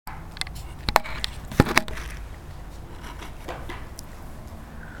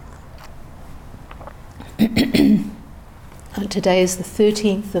Today is the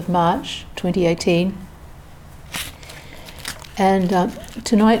 13th of March 2018, and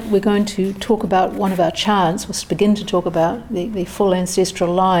tonight we're going to talk about one of our chants. We'll begin to talk about the full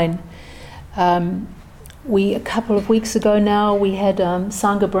ancestral line. A couple of weeks ago now, we had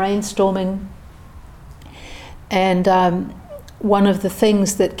Sangha brainstorming, and one of the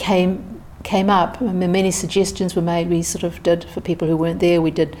things that came up, I mean, many suggestions were made. We sort of did, for people who weren't there,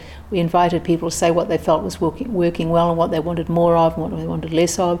 we invited people to say what they felt was working well and what they wanted more of and what they wanted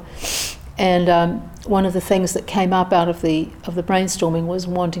less of. And one of the things that came up out of the brainstorming was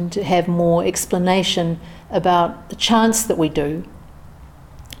wanting to have more explanation about the chants that we do.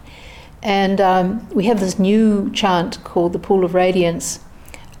 And we have this new chant called the Pool of Radiance,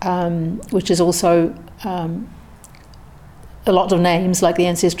 which is also a lot of names like the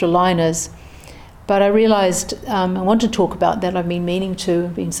ancestral line is. But I realised I want to talk about that. I've been meaning to.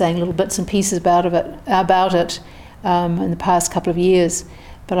 I've been saying little bits and pieces about it in the past couple of years,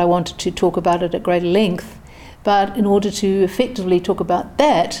 but I wanted to talk about it at greater length. But in order to effectively talk about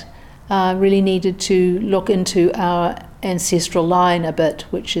that, I really needed to look into our ancestral line a bit,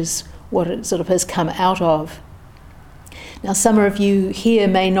 which is what it sort of has come out of. Now, some of you here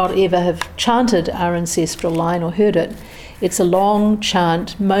may not ever have chanted our ancestral line or heard it. It's a long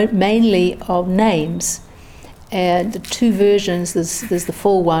chant, mainly of names, and the two versions. There's the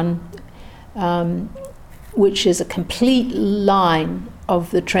full one, which is a complete line of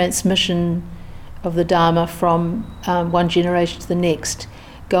the transmission of the Dharma from one generation to the next,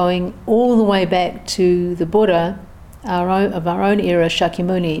 going all the way back to the Buddha, of our own era,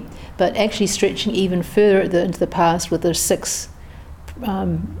 Shakyamuni, but actually stretching even further into the past with the 6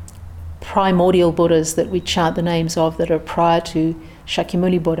 primordial Buddhas that we chant the names of that are prior to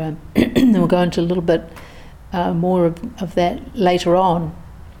Shakyamuni Buddha. And we'll go into a little bit more of that later on.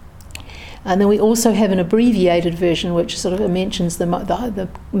 And then we also have an abbreviated version which sort of mentions the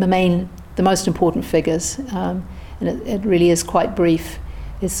most important figures, and it really is quite brief.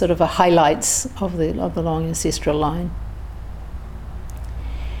 It's sort of a highlights of the long ancestral line.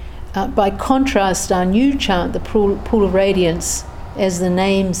 By contrast, our new chant, the Pool of Radiance, as the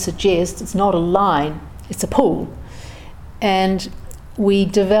name suggests, it's not a line, it's a pool. And we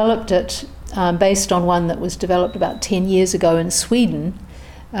developed it based on one that was developed about 10 years ago in Sweden.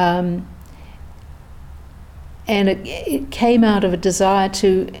 And it came out of a desire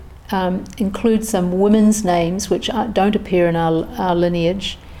to include some women's names which don't appear in our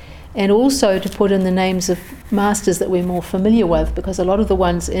lineage, and also to put in the names of masters that we're more familiar with, because a lot of the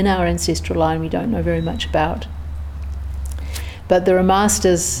ones in our ancestral line we don't know very much about. But there are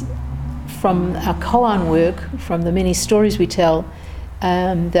masters from our koan work, from the many stories we tell,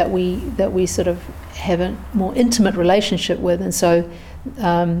 that we sort of have a more intimate relationship with, and so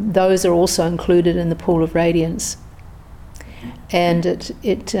those are also included in the Pool of Radiance. And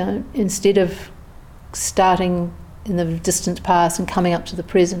it instead of starting in the distant past and coming up to the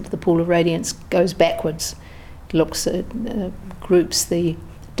present, the Pool of Radiance goes backwards. It looks at groups the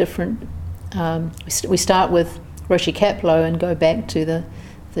different. We start with Roshi Kapleau and go back to the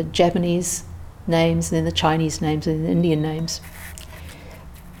Japanese names, and then the Chinese names, and the Indian names.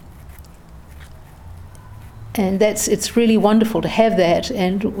 And it's really wonderful to have that,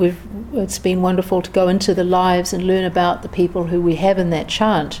 and it's been wonderful to go into the lives and learn about the people who we have in that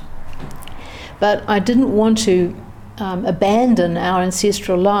chant. But I didn't want to abandon our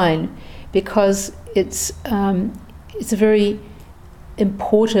ancestral line, because it's a very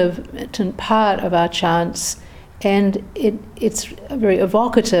important part of our chants, and it's very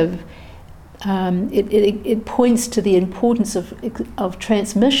evocative. It points to the importance of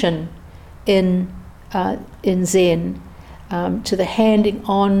transmission in Zen, to the handing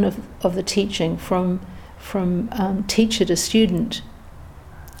on of the teaching from teacher to student.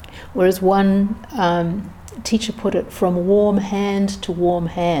 Whereas one teacher put it, from warm hand to warm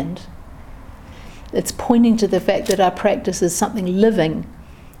hand. It's pointing to the fact that our practice is something living,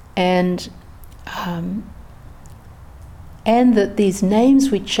 and that these names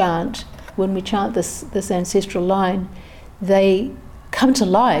we chant, when we chant this ancestral line, they come to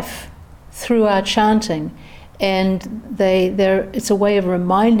life through our chanting, and it's a way of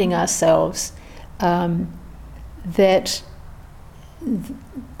reminding ourselves that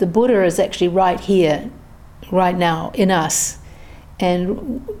the Buddha is actually right here, right now, in us,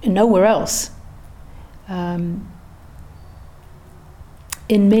 and nowhere else. In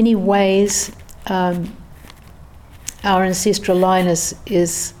many ways, our ancestral line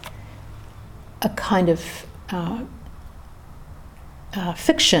is a kind of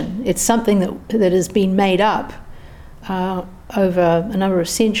fiction. It's something that has been made up over a number of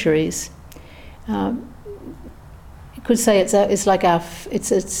centuries. you could say it's like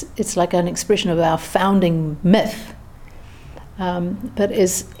an expression of our founding myth. But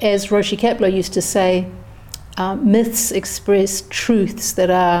as Roshi Kapleau used to say, myths express truths that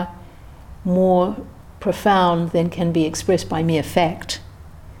are more profound than can be expressed by mere fact.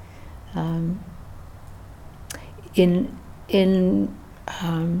 In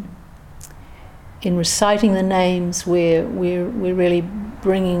reciting the names, we're really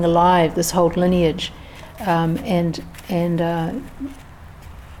bringing alive this whole lineage, and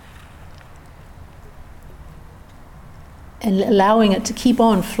allowing it to keep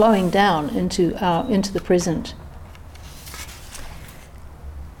on flowing down into the present.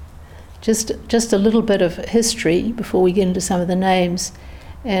 Just a little bit of history before we get into some of the names,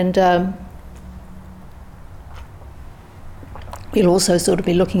 and we'll also sort of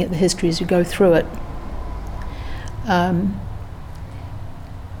be looking at the history as we go through it.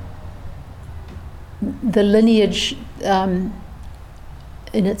 The lineage, in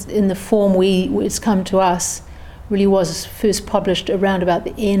the form it's come to us, really was first published around about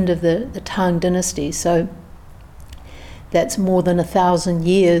the end of the Tang dynasty. So that's more than 1,000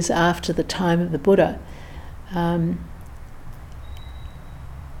 years after the time of the Buddha.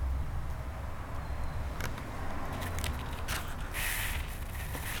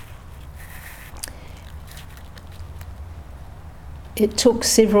 It took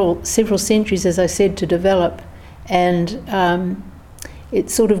several centuries, as I said, to develop, and it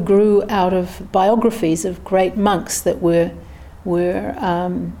sort of grew out of biographies of great monks that were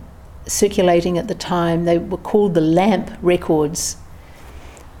circulating at the time. They were called the lamp records,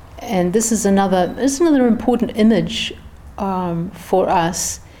 and this is another important image for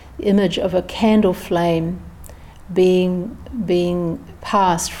us: the image of a candle flame being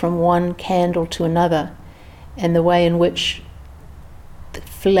passed from one candle to another, and the way in which the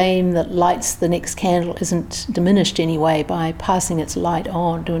flame that lights the next candle isn't diminished anyway by passing its light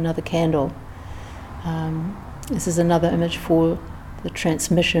on to another candle. This is another image for the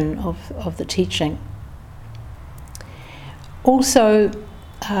transmission of the teaching. Also,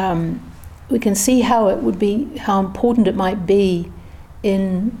 we can see how important it might be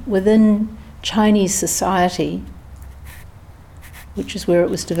within Chinese society, which is where it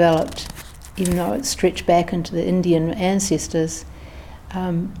was developed, even though it stretched back into the Indian ancestors.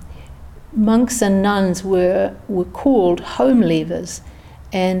 Monks and nuns were called home leavers,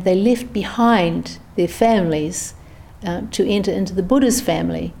 and they left behind their families to enter into the Buddha's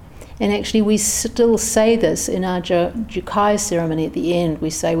family. And actually we still say this in our Jukai ceremony at the end. We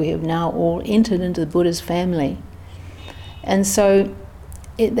say we have now all entered into the Buddha's family. And so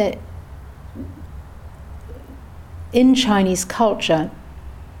that in Chinese culture,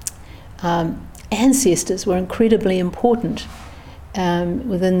 ancestors were incredibly important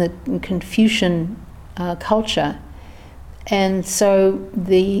within the Confucian culture. And so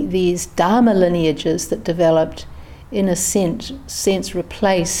these Dharma lineages that developed, in a sense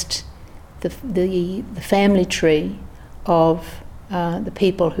replaced the family tree of the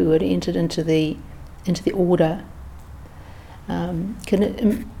people who had entered into the order. Can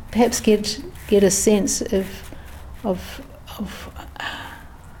it, perhaps get a sense of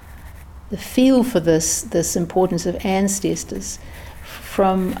the feel for this importance of ancestors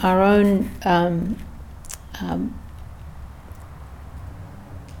from our own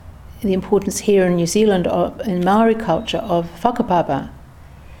the importance here in New Zealand in Maori culture of whakapapa,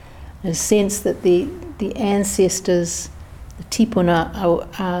 a sense that the ancestors, the tipuna,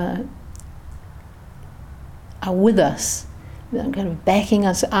 are with us, kind of backing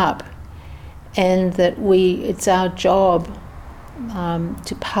us up, and that it's our job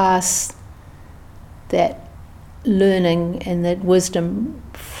to pass that learning and that wisdom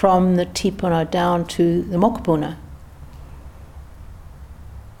from the tipuna down to the mokopuna.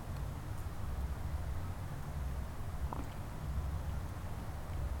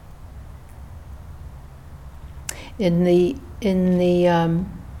 In the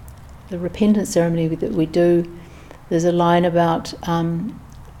repentance ceremony that we do, there's a line about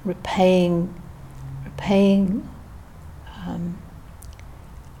repaying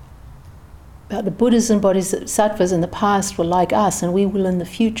about the Buddhas and Bodhisattvas in the past were like us, and we will in the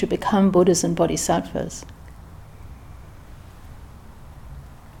future become Buddhas and Bodhisattvas.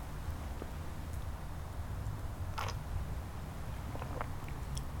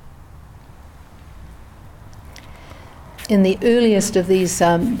 In the earliest of these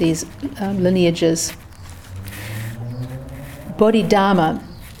lineages, Bodhidharma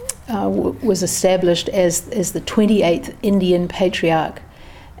was established as the 28th Indian patriarch,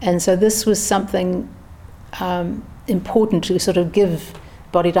 and so this was something important to sort of give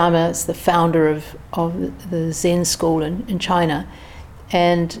Bodhidharma is the founder of the Zen school in China.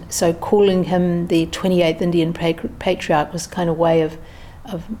 And so calling him the 28th Indian patriarch was a kind of way of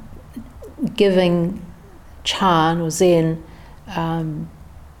giving Chan or Zen a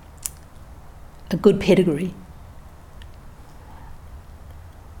good pedigree.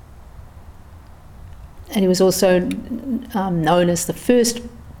 And he was also known as the first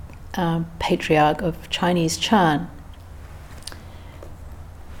patriarch of Chinese Chan.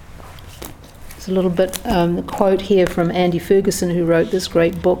 There's a little bit quote here from Andy Ferguson, who wrote this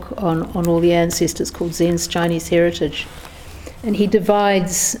great book on all the ancestors called Zen's Chinese Heritage. And he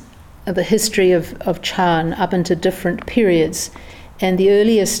divides the history of Chan up into different periods. And the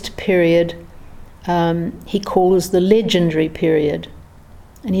earliest period he calls the legendary period.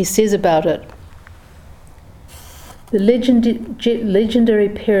 And he says about it, the legendary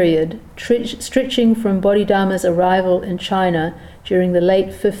period, stretching from Bodhidharma's arrival in China during the late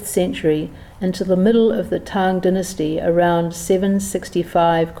 5th century into the middle of the Tang dynasty around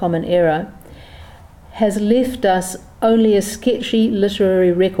 765 Common Era, has left us only a sketchy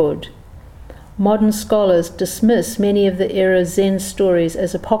literary record. Modern scholars dismiss many of the era's Zen stories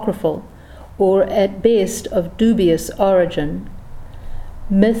as apocryphal, or at best of dubious origin.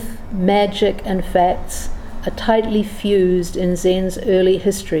 Myth, magic, and facts are tightly fused in Zen's early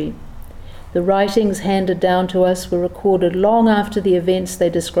history. The writings handed down to us were recorded long after the events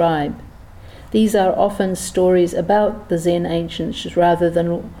they describe. These are often stories about the Zen ancients rather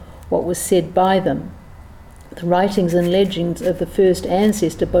than what was said by them. The writings and legends of the first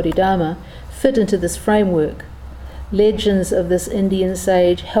ancestor, Bodhidharma, fit into this framework. Legends of this Indian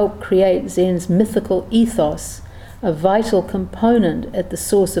sage help create Zen's mythical ethos, a vital component at the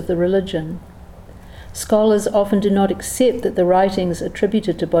source of the religion. Scholars often do not accept that the writings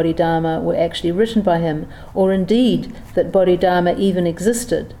attributed to Bodhidharma were actually written by him, or indeed that Bodhidharma even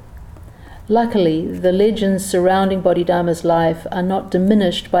existed. Luckily, the legends surrounding Bodhidharma's life are not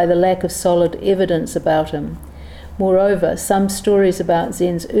diminished by the lack of solid evidence about him. Moreover, some stories about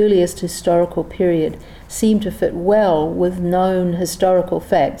Zen's earliest historical period seem to fit well with known historical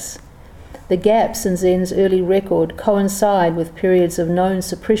facts. The gaps in Zen's early record coincide with periods of known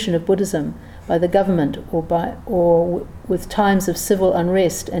suppression of Buddhism by the government or with times of civil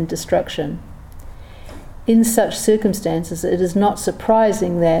unrest and destruction. In such circumstances, it is not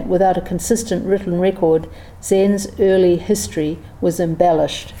surprising that, without a consistent written record, Zen's early history was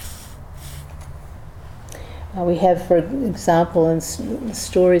embellished. We have, for example, in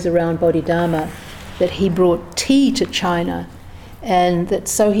stories around Bodhidharma, that he brought tea to China, and that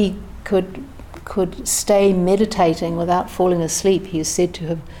so he could stay meditating without falling asleep. He is said to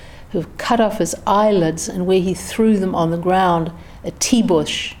have cut off his eyelids, and where he threw them on the ground, a tea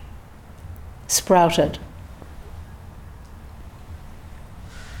bush sprouted.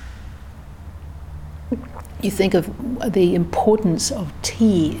 You think of the importance of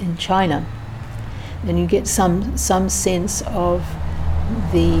tea in China, and you get some sense of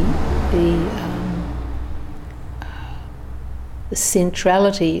the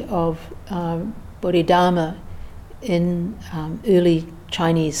centrality of Bodhidharma in early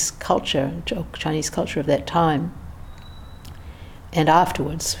Chinese culture of that time, and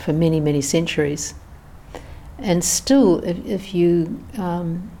afterwards for many, many centuries. And still, if you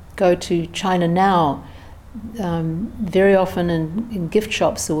go to China now, very often in gift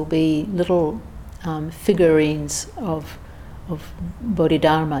shops there will be little figurines of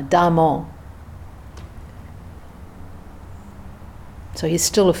Bodhidharma, Dharma. So he's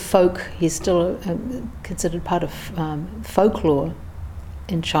still considered part of folklore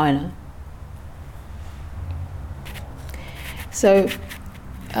in China. So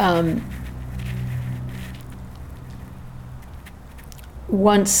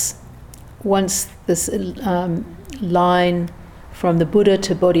once this line from the Buddha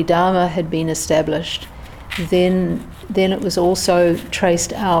to Bodhidharma had been established, then it was also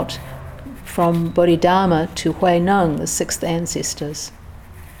traced out from Bodhidharma to Huineng, the sixth ancestor.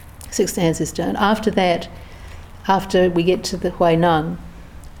 And after that, after we get to the Huineng,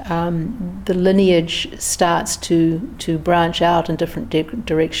 the lineage starts to branch out in different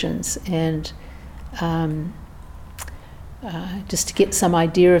directions. And just to get some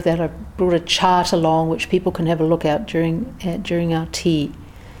idea of that, I brought a chart along which people can have a look at during our tea.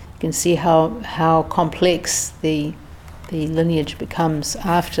 You can see how complex the lineage becomes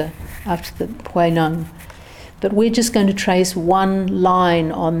after the Huineng. But we're just going to trace one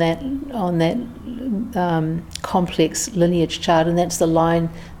line on that complex lineage chart, and that's the line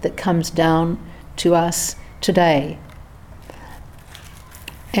that comes down to us today.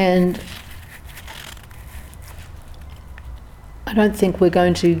 And I don't think we're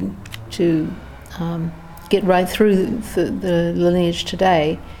going to get right through the lineage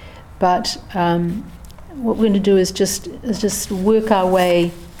today, but what we're going to do is just work our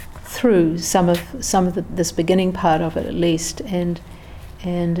way through some of this beginning part of it at least, and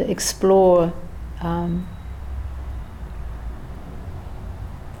explore a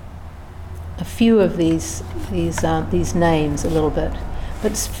few of these names a little bit.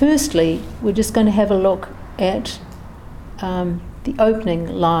 But firstly, we're just going to have a look at the opening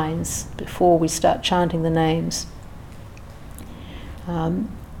lines before we start chanting the names. The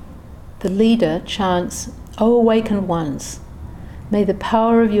leader chants, "O awakened ones, may the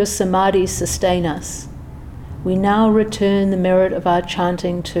power of your samadhi sustain us. We now return the merit of our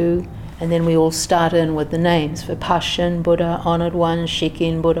chanting to," and then we all start in with the names: Vipassana, Buddha, Honored One,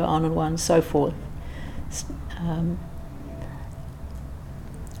 Shikin, Buddha, Honored One, so forth.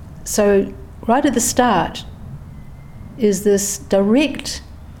 So right at the start is this direct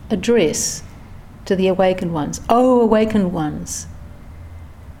address to the awakened ones. "Oh, awakened ones."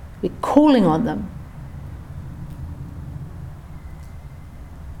 We're calling on them.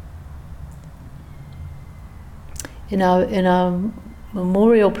 In our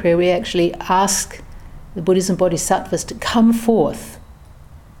memorial prayer, we actually ask the Buddhas and Bodhisattvas to come forth.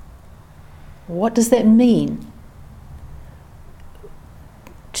 What does that mean?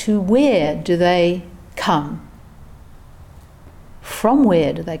 To where do they come? From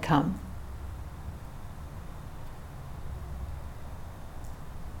where do they come?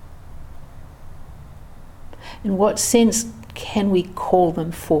 In what sense can we call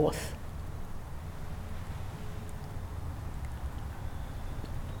them forth?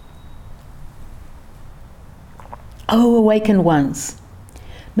 O awakened ones,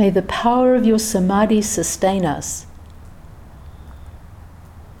 may the power of your samadhi sustain us.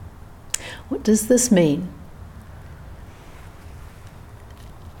 What does this mean?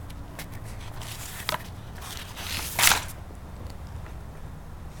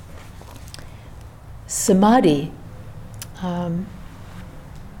 Samadhi, I'll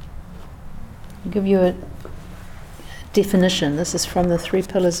give you a definition. This is from the Three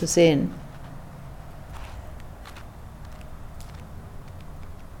Pillars of Zen.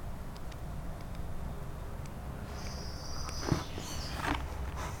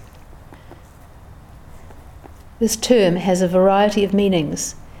 This term has a variety of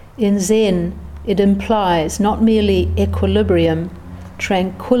meanings. In Zen, it implies not merely equilibrium,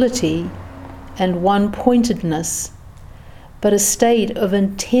 tranquility, and one-pointedness, but a state of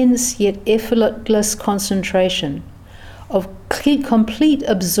intense yet effortless concentration, of complete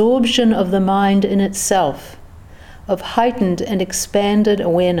absorption of the mind in itself, of heightened and expanded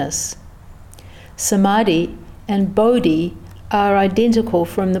awareness. Samadhi and Bodhi are identical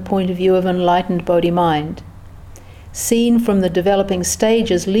from the point of view of enlightened Bodhi mind. Seen from the developing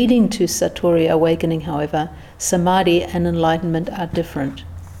stages leading to Satori awakening, however, Samadhi and enlightenment are different.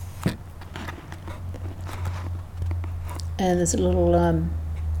 And there's a little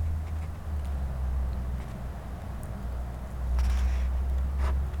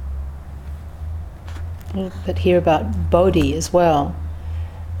bit here about Bodhi as well.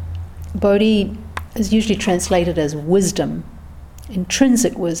 Bodhi is usually translated as wisdom,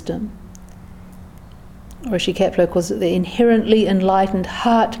 intrinsic wisdom. Rishi Kapleau calls it the inherently enlightened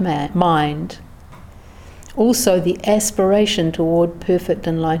heart mind. Also the aspiration toward perfect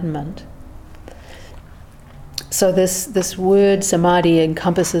enlightenment. So this word samadhi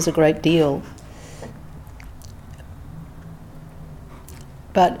encompasses a great deal.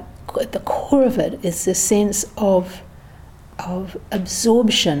 But at the core of it is this sense of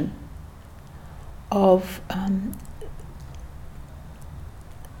absorption, of an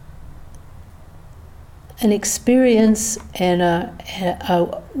experience in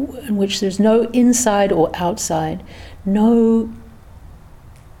which there's no inside or outside, no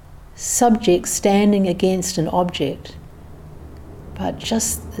subject standing against an object, but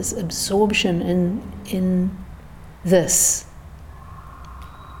just this absorption in this.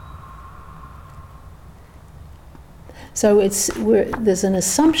 So there's an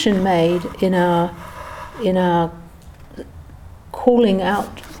assumption made in our calling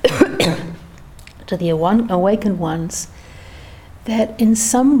out to the awakened ones that in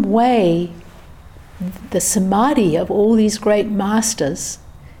some way the samadhi of all these great masters,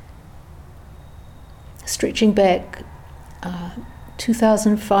 stretching back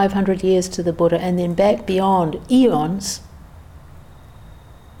 2,500 years to the Buddha and then back beyond eons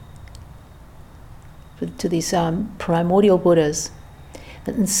to these primordial Buddhas,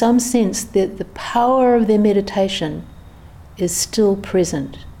 that in some sense the power of their meditation is still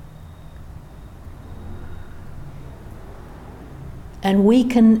present. And we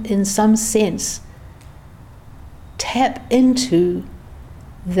can, in some sense, tap into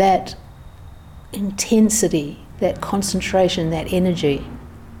that intensity, that concentration, that energy.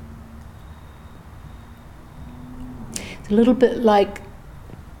 It's a little bit like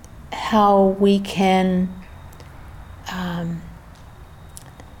how we can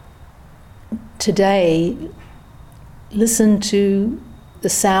today listen to the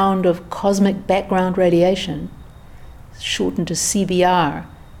sound of cosmic background radiation, shortened to CBR,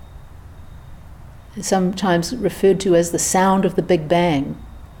 sometimes referred to as the sound of the Big Bang,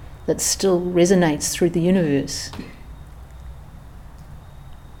 that still resonates through the universe.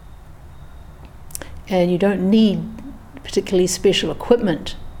 And you don't need particularly special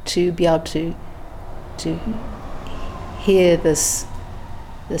equipment to be able to hear this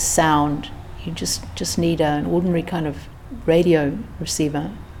sound. You just need an ordinary kind of radio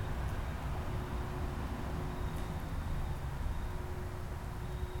receiver.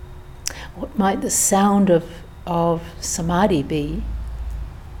 What might the sound of samadhi be?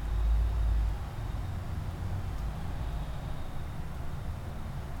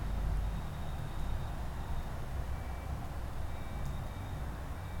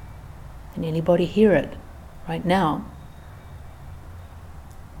 Can anybody hear it right now?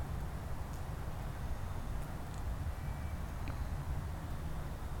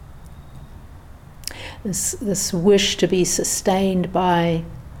 This wish to be sustained by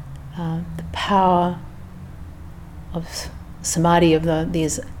the power of samadhi of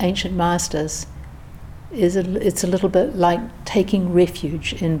these ancient masters it's a little bit like taking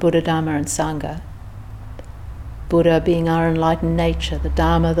refuge in Buddha, Dharma and Sangha. Buddha being our enlightened nature, the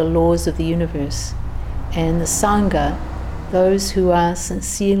Dharma, the laws of the universe, and the Sangha, those who are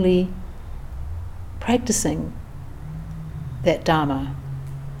sincerely practicing that Dharma.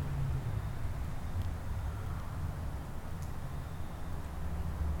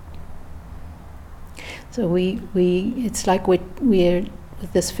 So it's like we're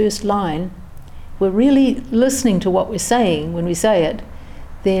with this first line, we're really listening to what we're saying when we say it,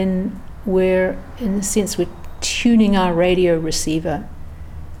 then we're, in a sense, we're tuning our radio receiver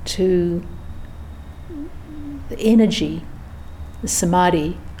to the energy, the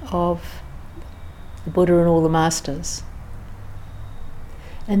samadhi of the Buddha and all the masters.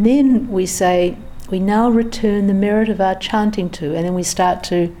 And then we say, we now return the merit of our chanting to, and then we start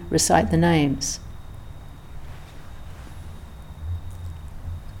to recite the names.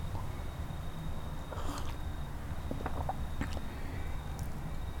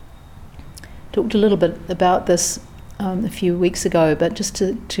 Talked a little bit about this a few weeks ago, but just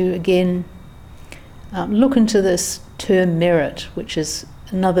to again look into this term merit, which is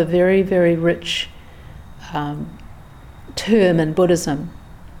another very, very rich term in Buddhism.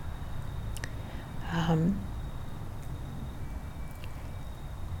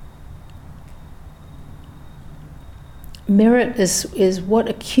 Merit is what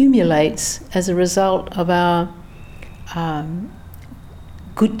accumulates as a result of our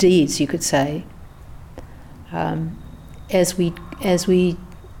good deeds, you could say, as we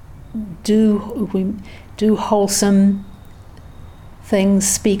do wholesome things,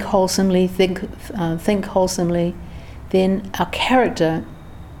 speak wholesomely, think wholesomely, then our character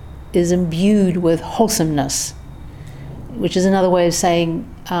is imbued with wholesomeness, which is another way of saying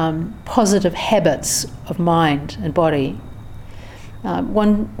positive habits of mind and body.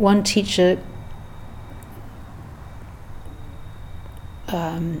 One teacher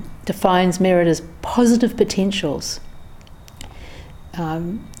defines merit as positive potentials.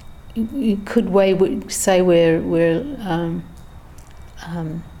 You could say we're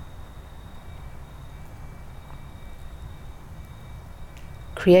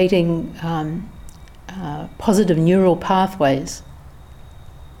creating positive neural pathways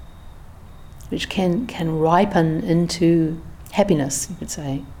which can ripen into happiness, you could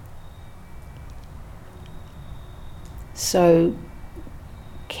say. So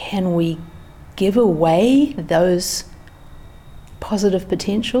can we give away those positive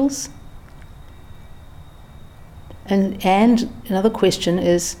potentials? And another question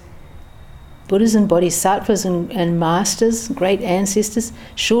is, Buddhas and Bodhisattvas and masters, great ancestors,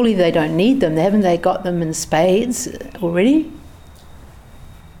 surely they don't need them. Haven't they got them in spades already?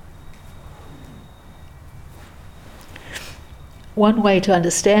 One way to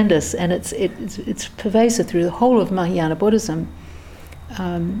understand this, and it's pervasive through the whole of Mahayana Buddhism,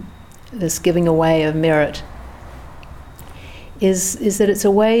 this giving away of merit, is that it's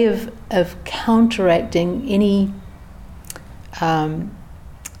a way of counteracting any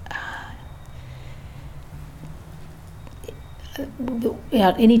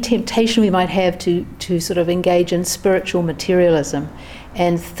any temptation we might have to sort of engage in spiritual materialism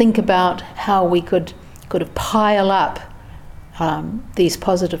and think about how we could pile up these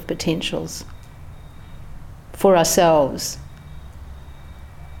positive potentials for ourselves.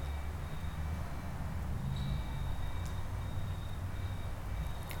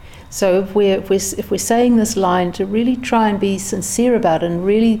 So if we're saying this line, to really try and be sincere about it and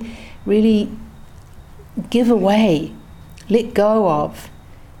really give away, let go of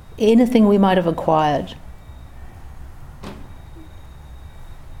anything we might have acquired.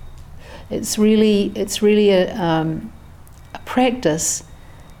 It's really a practice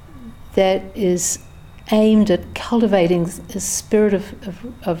that is aimed at cultivating a spirit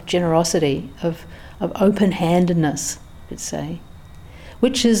of generosity, of open-handedness, let's say,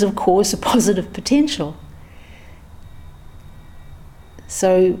 which is, of course, a positive potential.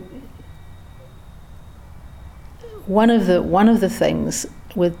 So one of the things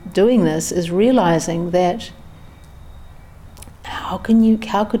with doing this is realizing that how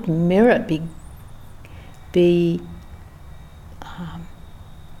could merit be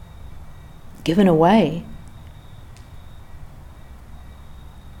given away?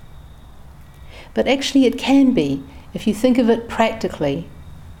 But actually it can be, if you think of it practically.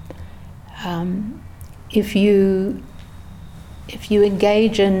 If you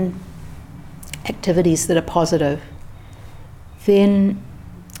engage in activities that are positive, then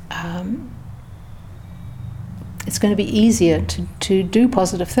it's going to be easier to do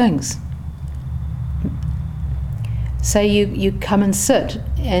positive things. Say you come and sit,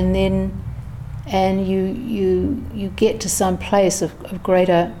 and you get to some place of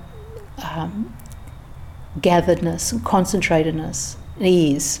greater gatheredness and concentratedness and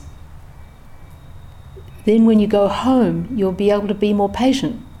ease. Then when you go home, you'll be able to be more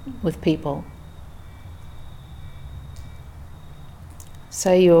patient with people.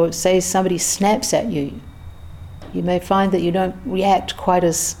 Say somebody snaps at you, you may find that you don't react quite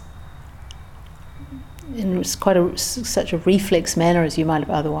as in such a reflex manner as you might have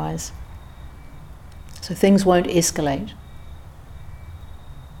otherwise. So things won't escalate.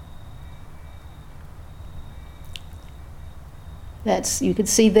 You could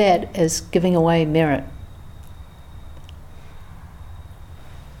see that as giving away merit.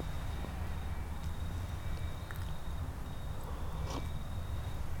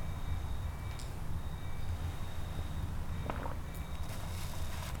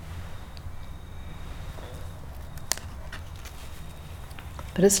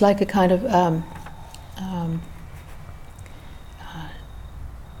 But it's like a kind of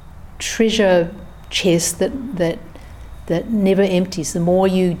treasure chest that never empties. The more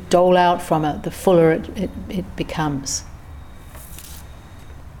you dole out from it, the fuller it becomes.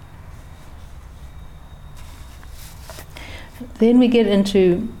 Then we get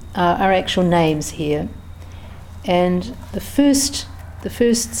into our actual names here, and the first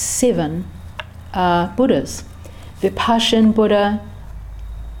 7 are Buddhas: Vipassana Buddha,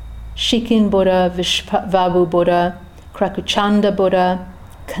 Shikin Buddha, Vishvabhu Buddha, Krakuchanda Buddha,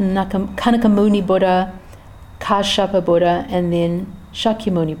 Kanakamuni Buddha, Kashyapa Buddha, and then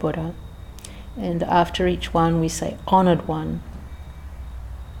Shakyamuni Buddha. And after each one we say honoured one.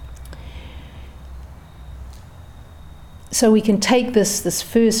 So we can take this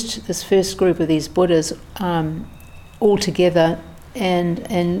first group of these Buddhas all together, and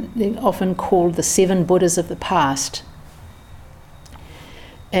they're often called the 7 Buddhas of the past.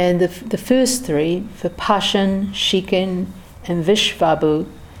 And the first 3, Vipassana, Shikin, and Vishvabhu,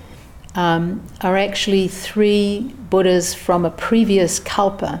 are actually 3 Buddhas from a previous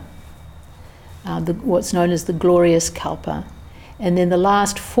kalpa, what's known as the glorious kalpa. And then the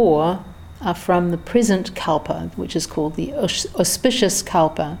last 4 are from the present kalpa, which is called the auspicious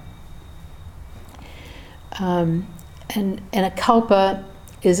kalpa. And a kalpa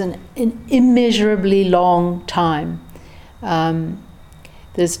is an immeasurably long time.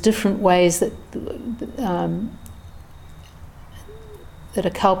 There's different ways that a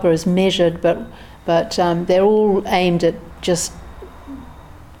kalpa is measured, but they're all aimed at just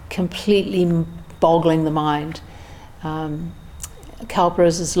completely boggling the mind. A kalpa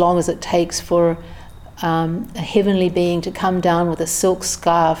is as long as it takes for a heavenly being to come down with a silk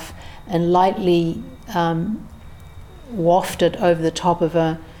scarf and lightly waft it over the top of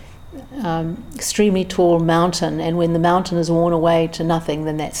a extremely tall mountain, and when the mountain is worn away to nothing,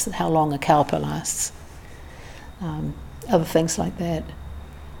 then that's how long a kalpa lasts. Other things like that.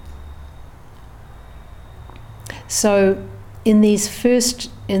 So in this first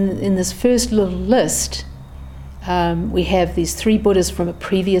little list, we have these 3 Buddhas from a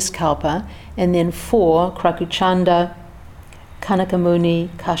previous kalpa, and then 4, Krakuchanda, Kanakamuni,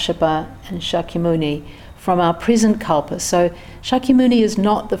 Kashyapa, and Shakyamuni from our present kalpa. So Shakyamuni is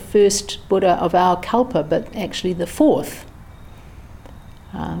not the first Buddha of our kalpa, but actually the fourth.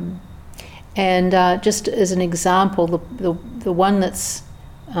 Just as an example, the one that's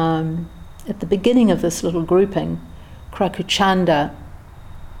at the beginning of this little grouping, Krakuchanda,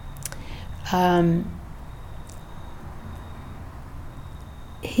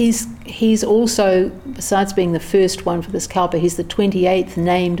 he's also, besides being the first one for this kalpa, he's the 28th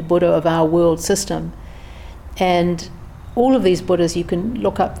named Buddha of our world system. And all of these Buddhas, you can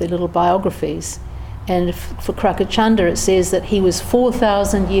look up their little biographies. And for Krakuchanda, it says that he was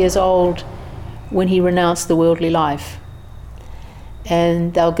 4,000 years old when he renounced the worldly life.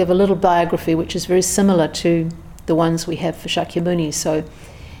 And they'll give a little biography which is very similar to the ones we have for Shakyamuni. So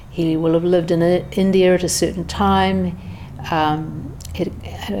he will have lived in India at a certain time.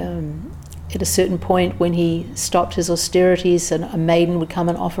 At a certain point when he stopped his austerities, and a maiden would come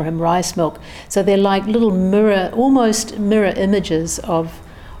and offer him rice milk. So they're like little almost mirror images of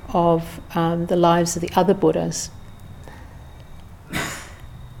the lives of the other Buddhas.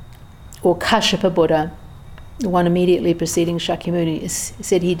 Or Kashyapa Buddha, the one immediately preceding Shakyamuni,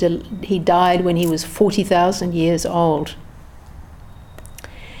 said he died when he was 40,000 years old.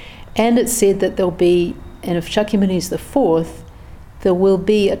 And it's said that there'll be, and if Shakyamuni is the fourth, there will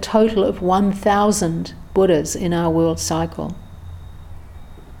be a total of 1,000 Buddhas in our world cycle.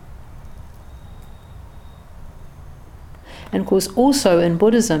 And of course, also in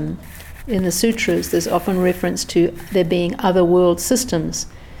Buddhism, in the sutras, there's often reference to there being other world systems.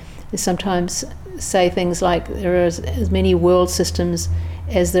 They sometimes say things like there are as many world systems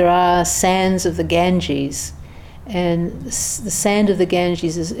as there are sands of the Ganges. And the sand of the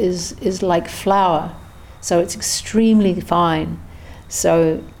Ganges is like flour, so it's extremely fine.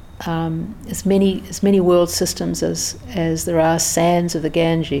 So as many world systems as there are sands of the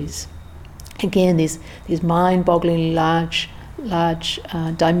Ganges. Again, these mind-bogglingly large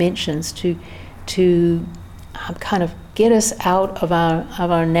dimensions to kind of get us out of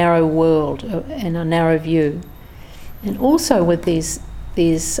our narrow world and our narrow view. And also with these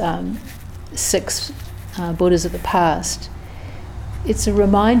six Buddhas of the past, it's a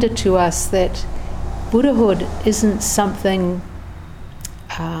reminder to us that Buddhahood isn't something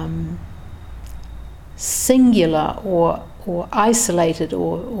singular or isolated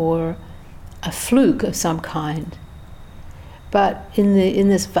or a fluke of some kind, but in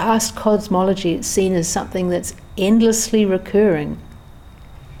this vast cosmology, it's seen as something that's endlessly recurring,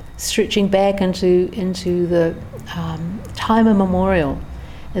 stretching back into the time immemorial,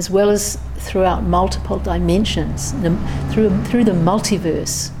 as well as throughout multiple dimensions, through the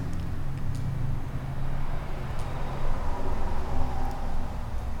multiverse.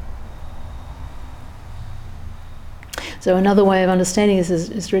 So another way of understanding this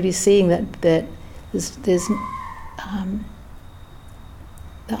is really seeing that there's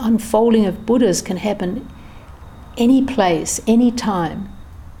the unfolding of Buddhas can happen any place, any time.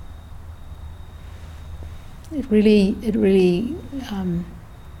 It really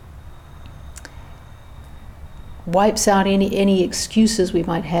wipes out any excuses we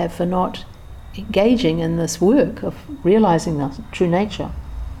might have for not engaging in this work of realizing the true nature.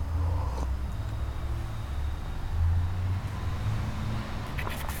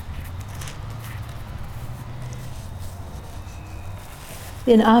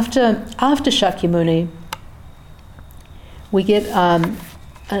 Then after Shakyamuni, we get an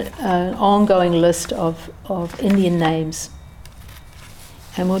ongoing list of Indian names,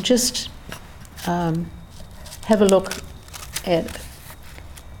 and we'll just have a look at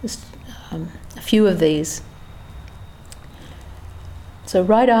just, a few of these. So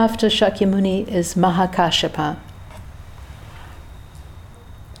right after Shakyamuni is Mahakashyapa,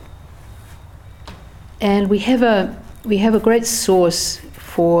 and we have a great source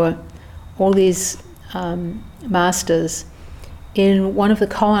for all these masters in one of the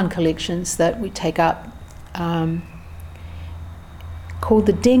koan collections that we take up, called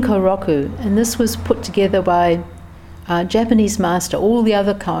the Denko-Roku, and this was put together by a Japanese master. All the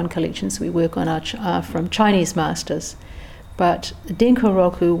other koan collections we work on are from Chinese masters, but the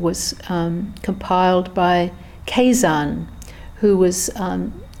Denko-Roku was compiled by Keizan, who was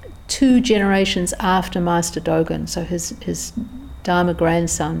 2 generations after Master Dogen, so his Dharma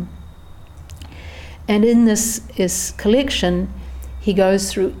grandson. And in this collection, he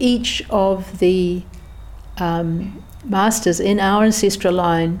goes through each of the masters in our ancestral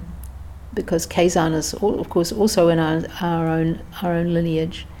line, because Keizan is, of course, also in our own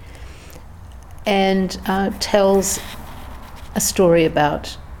lineage, and tells a story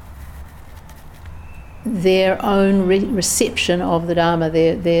about their own reception of the Dharma,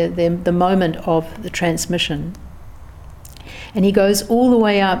 the moment of the transmission. And he goes all the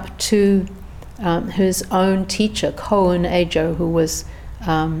way up to his own teacher, Koun Ejo, who was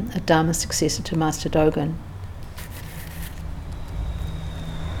a Dharma successor to Master Dogen.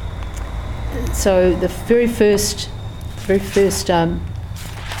 So the very first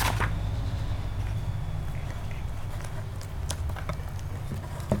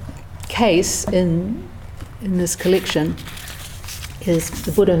case in this collection is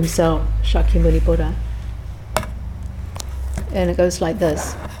the Buddha himself, Shakyamuni Buddha. And it goes like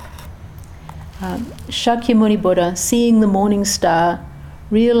this. Shakyamuni Buddha, seeing the morning star,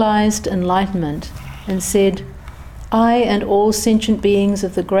 realized enlightenment and said, I and all sentient beings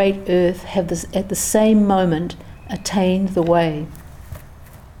of the great earth have at the same moment attained the way.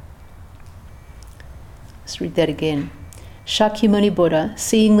 Let's read that again. Shakyamuni Buddha,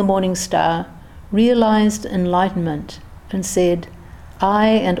 seeing the morning star, realized enlightenment and said, I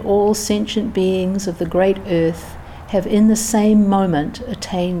and all sentient beings of the great earth have in the same moment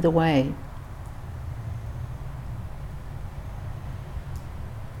attained the way.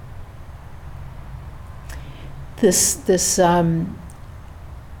 This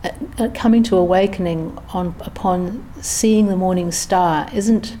coming to awakening upon seeing the morning star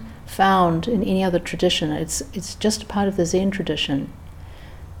isn't found in any other tradition. It's just a part of the Zen tradition.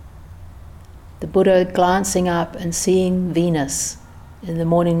 The Buddha glancing up and seeing Venus in the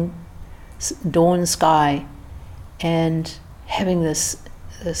morning dawn sky and having this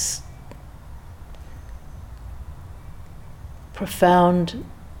profound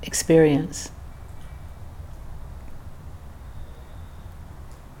experience.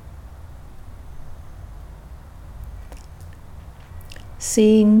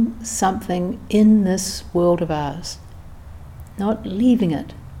 Seeing something in this world of ours, not leaving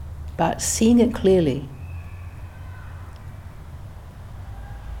it, but seeing it clearly.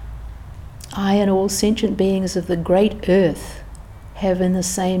 I and all sentient beings of the great earth have in the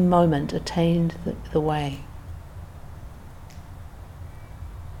same moment attained the way.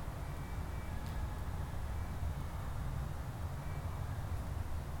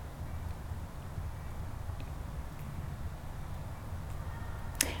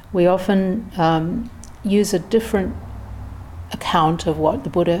 We often use a different account of what the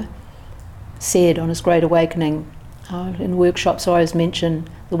Buddha said on his Great Awakening. In workshops I always mention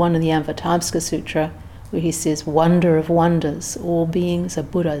the one in the Avatamsaka Sutra, where he says, wonder of wonders, all beings are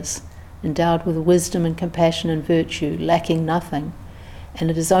Buddhas, endowed with wisdom and compassion and virtue, lacking nothing.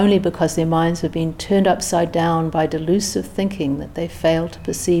 And it is only because their minds have been turned upside down by delusive thinking that they fail to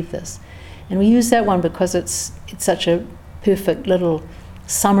perceive this. And we use that one because it's such a perfect little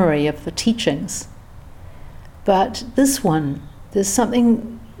summary of the teachings. But this one, there's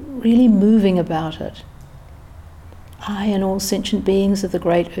something really moving about it. I and all sentient beings of the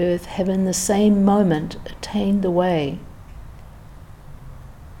great earth have in the same moment attained the way.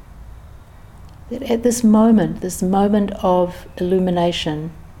 That at this moment of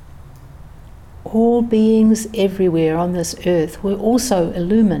illumination, all beings everywhere on this earth were also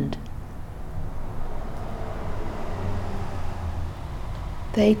illumined.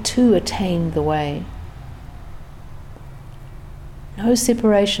 They too attained the way. No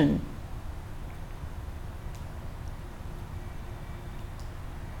separation.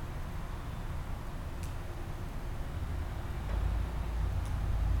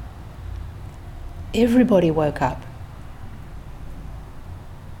 Everybody woke up.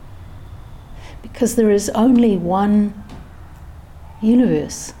 Because there is only one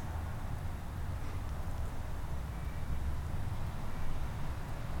universe.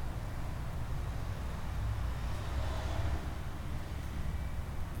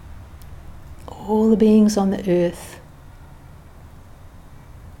 All the beings on the earth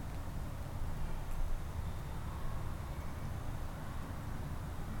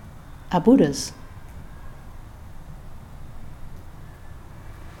are Buddhas.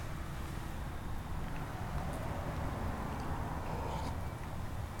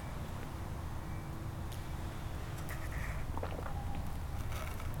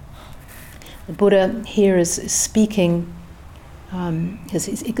 The Buddha here is speaking,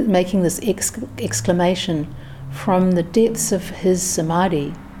 is making this exclamation from the depths of his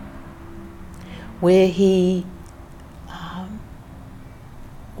samadhi, where he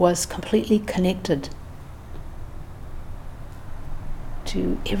was completely connected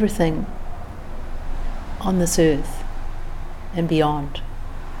to everything on this earth and beyond.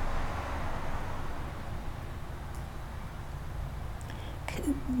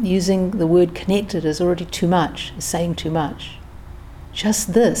 Using the word connected is already too much, is saying too much.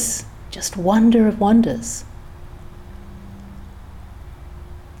 Just this Just wonder of wonders.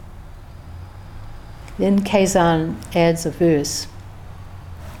 Then Kazan adds a verse.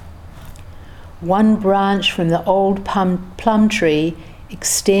 One branch from the old plum tree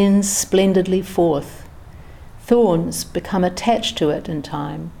extends splendidly forth. Thorns become attached to it in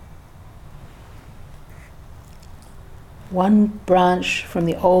time. One branch from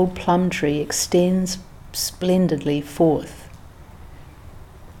the old plum tree extends splendidly forth.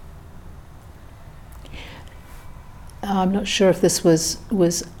 I'm not sure if this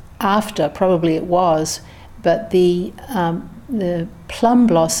was after, probably it was, but the plum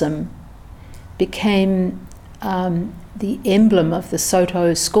blossom became the emblem of the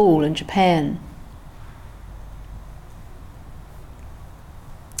Soto school in Japan.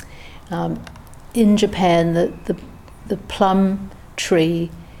 In Japan, the plum tree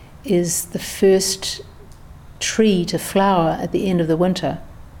is the first tree to flower at the end of the winter.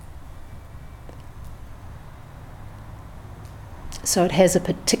 So it has a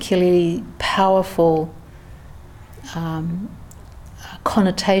particularly powerful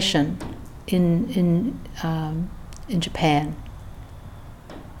connotation in Japan.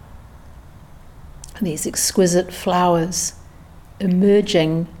 These exquisite flowers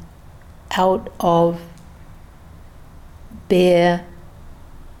emerging out of bare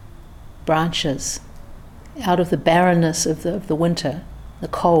branches, out of the barrenness of the winter, the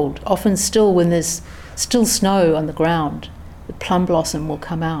cold. Often still when there's still snow on the ground, the plum blossom will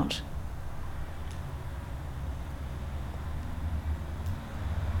come out.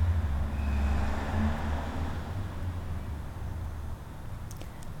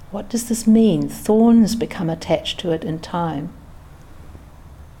 What does this mean? Thorns become attached to it in time.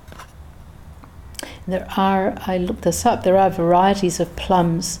 I looked this up, there are varieties of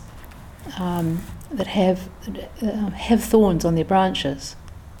plums that have thorns on their branches.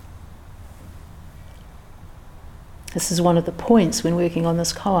 This is one of the points when working on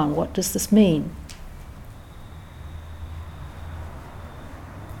this koan. What does this mean?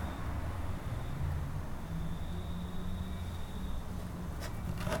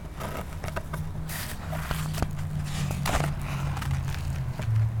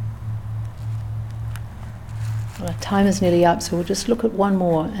 Well, our time is nearly up, so we'll just look at one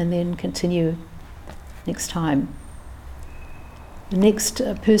more and then continue next time. The next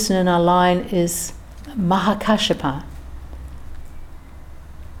person in our line is Mahakashapa.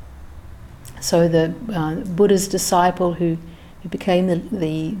 So the Buddha's disciple who became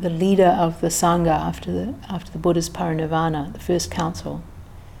the leader of the Sangha after the Buddha's parinirvana, the first council.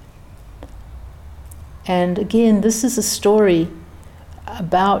 And again, this is a story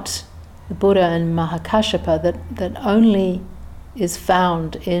about the Buddha and Mahakashapa that only is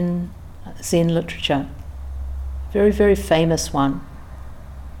found in Zen literature. Very, very famous one.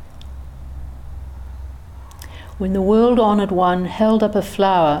 When the world-honoured one held up a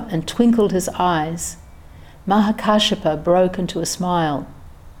flower and twinkled his eyes, Mahakashapa broke into a smile.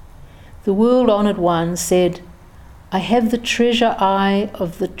 The world-honoured one said, "I have the treasure eye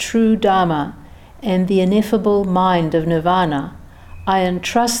of the true Dharma and the ineffable mind of Nirvana. I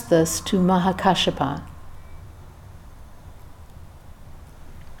entrust this to Mahakashapa."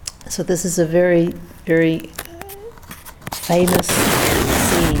 So this is a very, very famous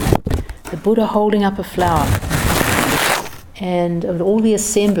scene. The Buddha holding up a flower. And of all the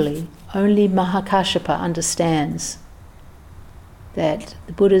assembly, only Mahakashapa understands that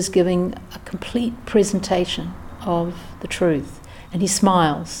the Buddha is giving a complete presentation of the truth. And he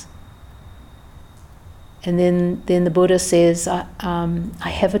smiles. And then the Buddha says, I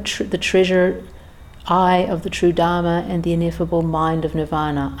have the treasure eye of the true Dharma and the ineffable mind of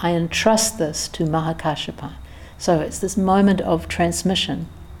Nirvana. I entrust this to Mahakashapa. So it's this moment of transmission.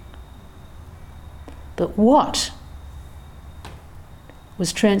 But what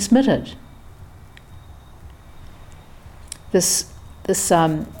was transmitted? This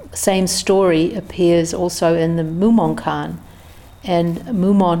same story appears also in the Mumonkan, and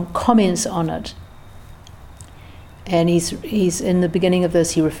Mumon comments on it. And he's in the beginning of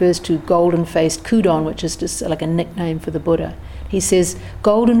this, he refers to golden-faced Kudon, which is just like a nickname for the Buddha. He says,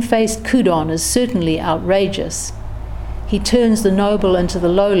 "Golden-faced Kudon is certainly outrageous. He turns the noble into the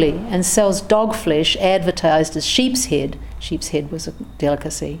lowly and sells dog flesh advertised as sheep's head." Sheep's head was a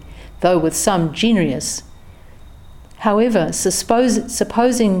delicacy, though with some genius. However,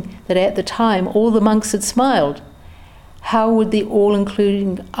 supposing that at the time all the monks had smiled, how would the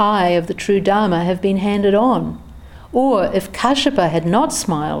all-including eye of the true Dharma have been handed on? Or if Kashyapa had not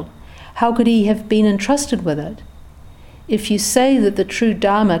smiled, how could he have been entrusted with it? If you say that the true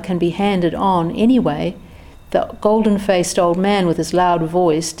Dharma can be handed on anyway, The golden-faced old man with his loud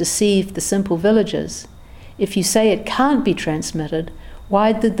voice deceived the simple villagers. If you say it can't be transmitted,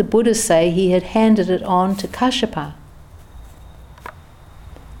 why did the Buddha say he had handed it on to Kashyapa?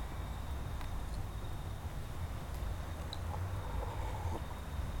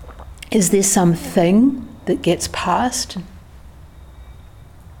 Is there something that gets passed?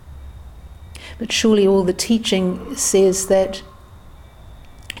 But surely all the teaching says that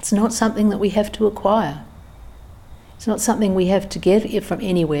it's not something that we have to acquire. It's not something we have to get from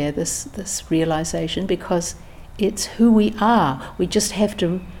anywhere, this realization, because it's who we are. We just have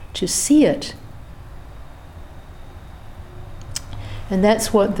to see it. And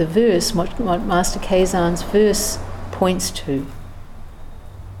that's what the verse, what Master Kazan's verse points to.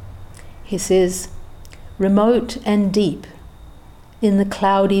 He says, remote and deep in the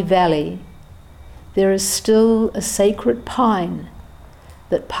cloudy valley, there is still a sacred pine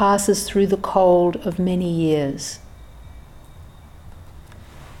that passes through the cold of many years.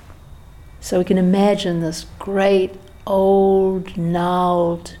 So we can imagine this great old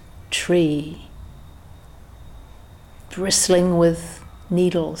gnarled tree bristling with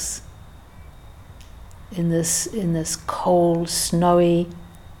needles in this cold, snowy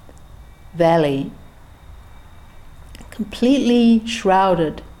valley, completely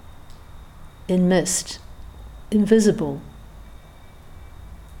shrouded in mist, invisible,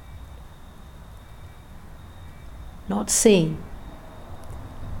 not seen,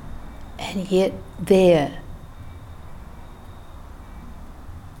 and yet there,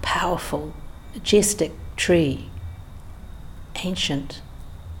 powerful, majestic tree, ancient,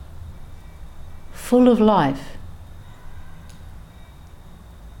 full of life.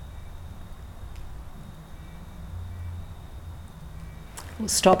 We'll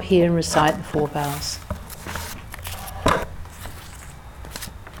stop here and recite the 4 vows.